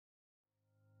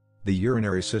The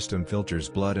urinary system filters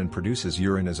blood and produces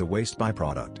urine as a waste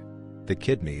byproduct. The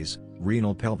kidneys,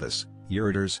 renal pelvis,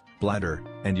 ureters, bladder,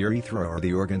 and urethra are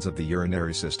the organs of the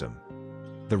urinary system.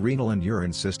 The renal and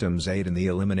urine systems aid in the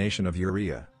elimination of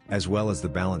urea, as well as the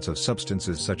balance of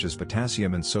substances such as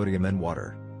potassium and sodium in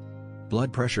water.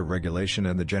 Blood pressure regulation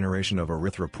and the generation of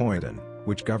erythropoietin,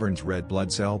 which governs red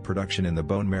blood cell production in the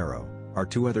bone marrow, are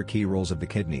two other key roles of the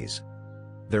kidneys.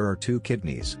 There are two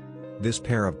kidneys. This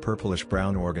pair of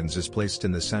purplish-brown organs is placed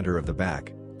in the center of the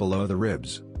back, below the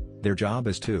ribs. Their job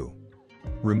is to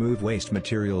remove waste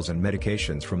materials and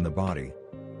medications from the body,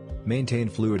 maintain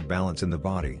fluid balance in the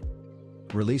body,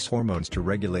 release hormones to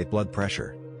regulate blood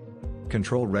pressure,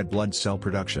 control red blood cell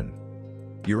production.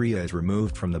 Urea is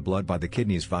removed from the blood by the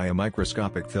kidneys via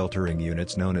microscopic filtering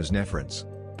units known as nephrons.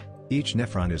 Each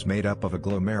nephron is made up of a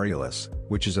glomerulus,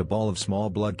 which is a ball of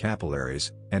small blood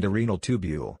capillaries, and a renal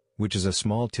tubule, which is a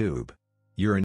small tube. Urine